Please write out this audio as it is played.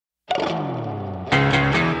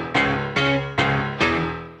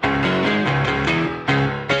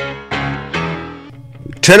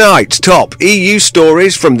Tonight's top EU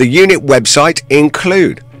stories from the unit website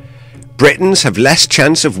include: Britons have less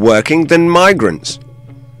chance of working than migrants.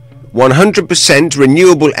 100%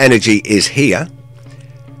 renewable energy is here.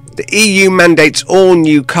 The EU mandates all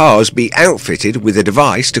new cars be outfitted with a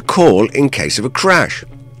device to call in case of a crash.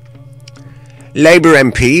 Labour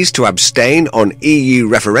MPs to abstain on EU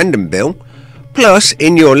referendum bill. Plus,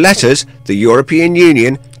 in your letters, the European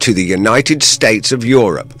Union to the United States of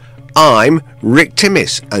Europe. I'm Rick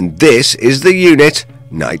Timmis, and this is the Unit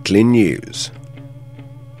Nightly News.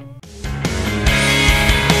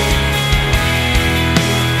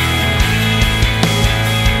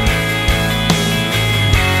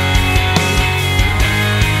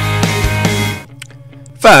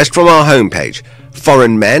 First, from our homepage.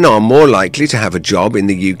 Foreign men are more likely to have a job in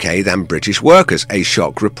the UK than British workers, a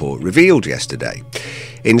shock report revealed yesterday.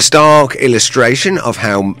 In stark illustration of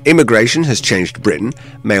how immigration has changed Britain,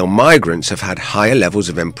 male migrants have had higher levels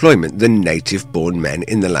of employment than native-born men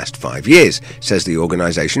in the last 5 years, says the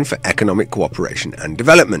Organisation for Economic Cooperation and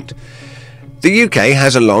Development. The UK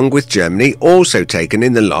has, along with Germany, also taken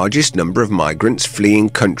in the largest number of migrants fleeing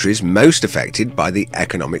countries most affected by the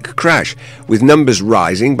economic crash, with numbers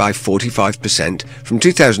rising by 45% from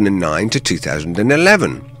 2009 to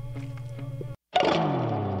 2011.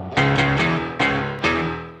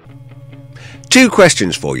 Two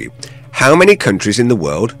questions for you. How many countries in the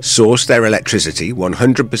world source their electricity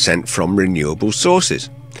 100% from renewable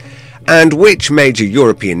sources? And which major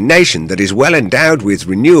European nation that is well endowed with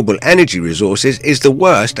renewable energy resources is the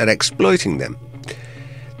worst at exploiting them?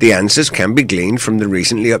 The answers can be gleaned from the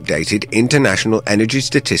recently updated International Energy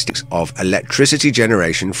Statistics of Electricity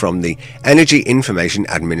Generation from the Energy Information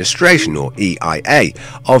Administration, or EIA,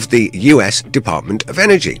 of the U.S. Department of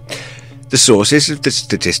Energy. The sources of the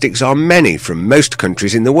statistics are many from most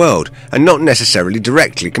countries in the world and not necessarily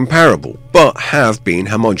directly comparable, but have been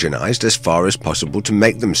homogenized as far as possible to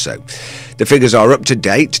make them so. The figures are up to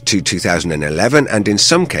date to 2011 and in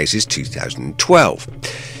some cases 2012.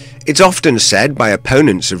 It's often said by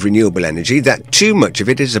opponents of renewable energy that too much of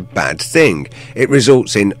it is a bad thing. It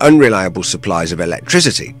results in unreliable supplies of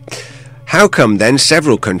electricity. How come then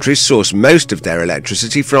several countries source most of their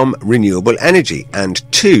electricity from renewable energy and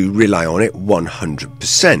two rely on it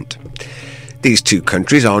 100%? These two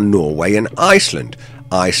countries are Norway and Iceland.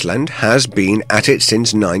 Iceland has been at it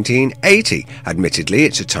since 1980. Admittedly,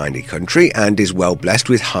 it's a tiny country and is well blessed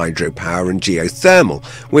with hydropower and geothermal,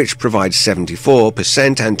 which provides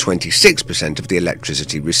 74% and 26% of the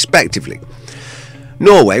electricity respectively.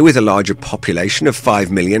 Norway, with a larger population of 5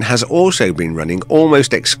 million, has also been running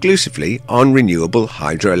almost exclusively on renewable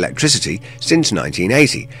hydroelectricity since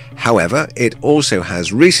 1980. However, it also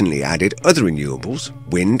has recently added other renewables,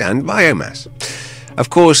 wind and biomass. Of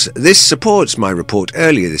course, this supports my report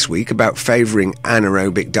earlier this week about favouring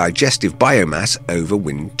anaerobic digestive biomass over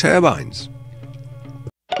wind turbines.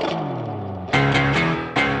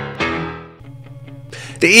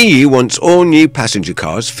 The EU wants all new passenger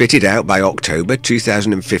cars fitted out by October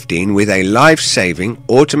 2015 with a life-saving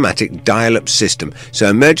automatic dial-up system so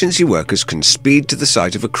emergency workers can speed to the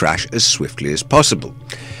site of a crash as swiftly as possible.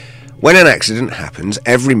 When an accident happens,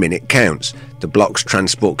 every minute counts. The bloc's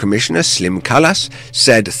Transport Commissioner, Slim Kallas,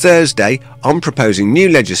 said Thursday on proposing new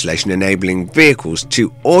legislation enabling vehicles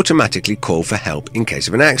to automatically call for help in case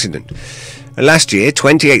of an accident. Last year,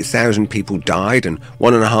 28,000 people died and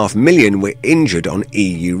 1.5 million were injured on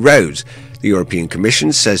EU roads. The European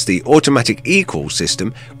Commission says the automatic e-call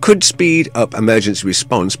system could speed up emergency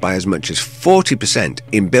response by as much as 40%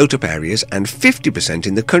 in built-up areas and 50%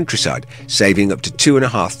 in the countryside, saving up to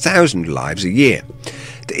 2,500 lives a year.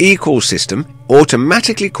 The e-call system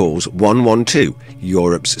automatically calls 112,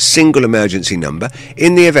 Europe's single emergency number,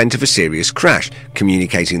 in the event of a serious crash,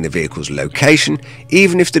 communicating the vehicle's location,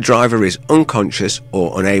 even if the driver is unconscious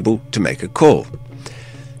or unable to make a call.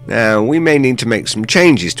 Now, we may need to make some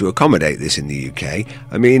changes to accommodate this in the UK.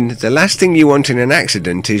 I mean, the last thing you want in an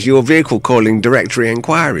accident is your vehicle calling directory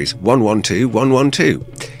enquiries, 112, 112.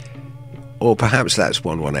 Or perhaps that's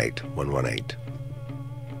 118, 118.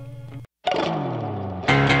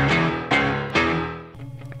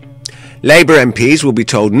 Labour MPs will be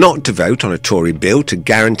told not to vote on a Tory bill to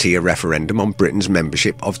guarantee a referendum on Britain's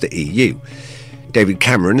membership of the EU. David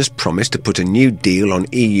Cameron has promised to put a new deal on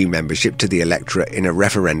EU membership to the electorate in a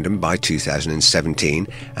referendum by 2017,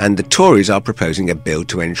 and the Tories are proposing a bill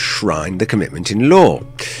to enshrine the commitment in law.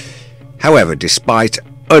 However, despite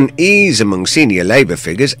unease among senior Labour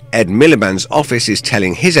figures, Ed Miliband's office is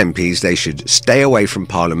telling his MPs they should stay away from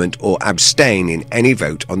Parliament or abstain in any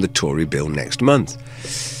vote on the Tory bill next month.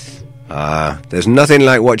 There's nothing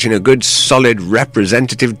like watching a good, solid,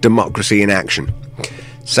 representative democracy in action.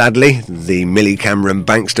 Sadly, the Millie Cameron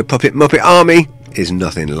Bankster Puppet Muppet Army is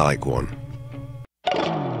nothing like one.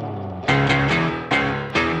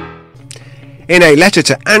 In a letter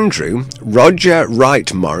to Andrew, Roger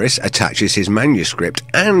Wright Morris attaches his manuscript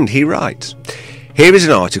and he writes, "Here is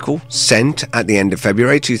an article sent at the end of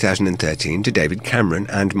February 2013 to David Cameron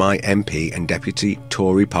and my MP and Deputy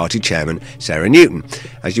Tory Party Chairman Sarah Newton.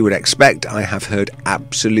 As you would expect, I have heard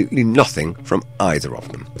absolutely nothing from either of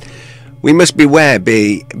them. We must beware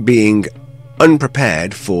being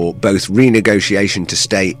unprepared for both renegotiation to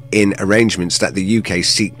stay in arrangements that the UK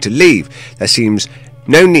seek to leave. There seems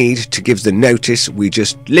no need to give the notice we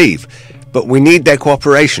just leave, but we need their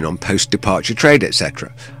cooperation on post-departure trade,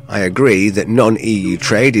 etc. I agree that non-EU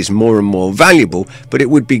trade is more and more valuable, but it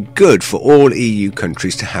would be good for all EU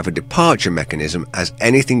countries to have a departure mechanism, as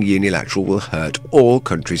anything unilateral will hurt all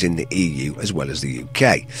countries in the EU as well as the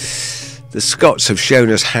UK. The Scots have shown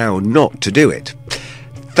us how not to do it.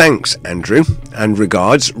 Thanks, Andrew, and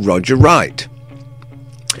regards, Roger Wright."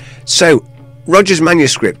 So, Roger's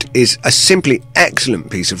manuscript is a simply excellent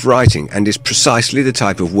piece of writing and is precisely the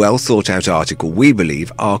type of well thought out article we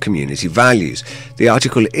believe our community values. The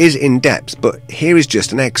article is in depth, but here is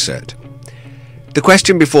just an excerpt. "The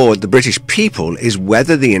question before the British people is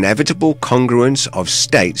whether the inevitable congruence of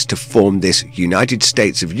states to form this United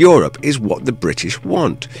States of Europe is what the British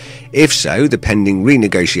want. If so, the pending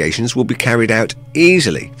renegotiations will be carried out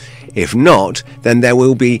easily. If not, then there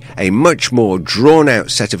will be a much more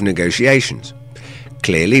drawn-out set of negotiations.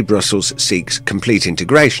 Clearly, Brussels seeks complete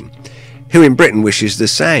integration. Who in Britain wishes the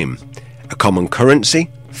same? A common currency,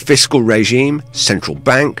 fiscal regime, central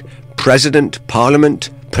bank, president, parliament,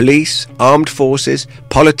 police, armed forces,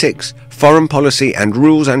 politics, foreign policy and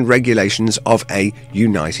rules and regulations of a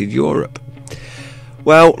united Europe."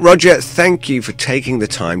 Well, Roger, thank you for taking the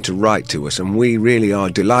time to write to us, and we really are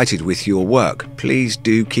delighted with your work. Please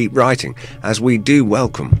do keep writing, as we do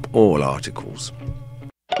welcome all articles.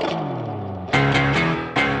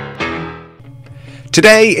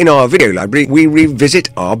 Today in our video library we revisit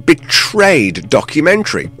our Betrayed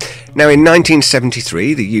documentary. Now, in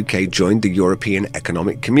 1973 the UK joined the European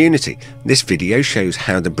Economic Community. This video shows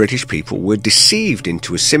how the British people were deceived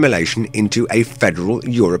into assimilation into a federal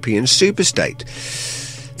European superstate.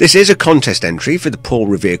 This is a contest entry for the Paul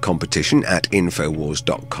Revere competition at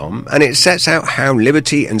Infowars.com, and it sets out how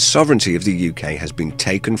liberty and sovereignty of the UK has been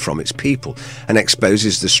taken from its people and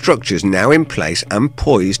exposes the structures now in place and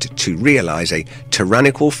poised to realise a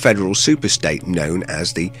tyrannical federal superstate known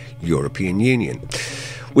as the European Union.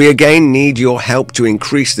 We again need your help to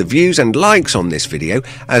increase the views and likes on this video,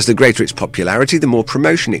 as the greater its popularity, the more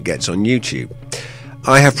promotion it gets on YouTube.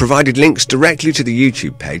 I have provided links directly to the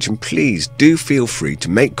YouTube page, and please do feel free to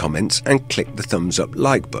make comments and click the thumbs up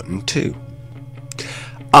like button too.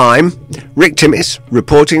 I'm Rick Timmis,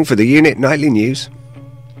 reporting for the Unit Nightly News.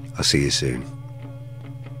 I'll see you soon.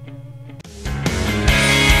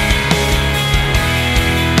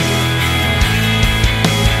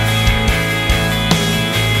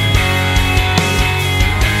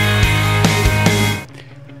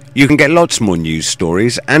 You can get lots more news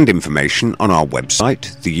stories and information on our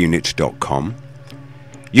website, theunit.com.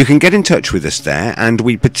 You can get in touch with us there, and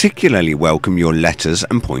we particularly welcome your letters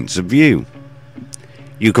and points of view.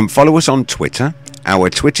 You can follow us on Twitter. Our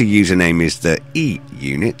Twitter username is the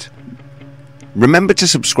eUnit. Remember to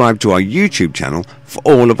subscribe to our YouTube channel for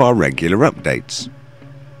all of our regular updates.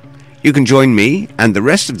 You can join me and the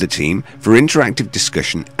rest of the team for interactive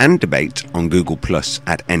discussion and debate on Google Plus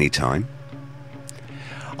at any time.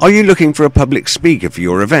 Are you looking for a public speaker for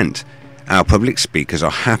your event? Our public speakers are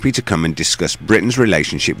happy to come and discuss Britain's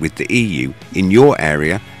relationship with the EU in your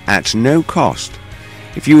area at no cost.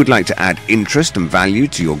 If you would like to add interest and value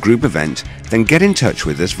to your group event, then get in touch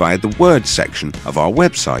with us via the words section of our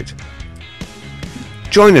website.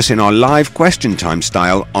 Join us in our live question time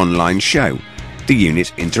style online show, The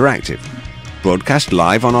Unit Interactive, broadcast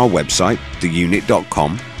live on our website,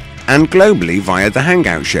 theunit.com, and globally via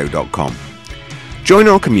thehangoutshow.com. Join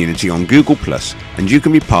our community on Google+, and you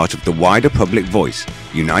can be part of the wider public voice,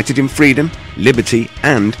 united in freedom, liberty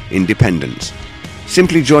and independence.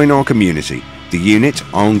 Simply join our community, The Unit,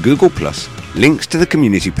 on Google+. Links to the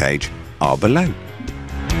community page are below.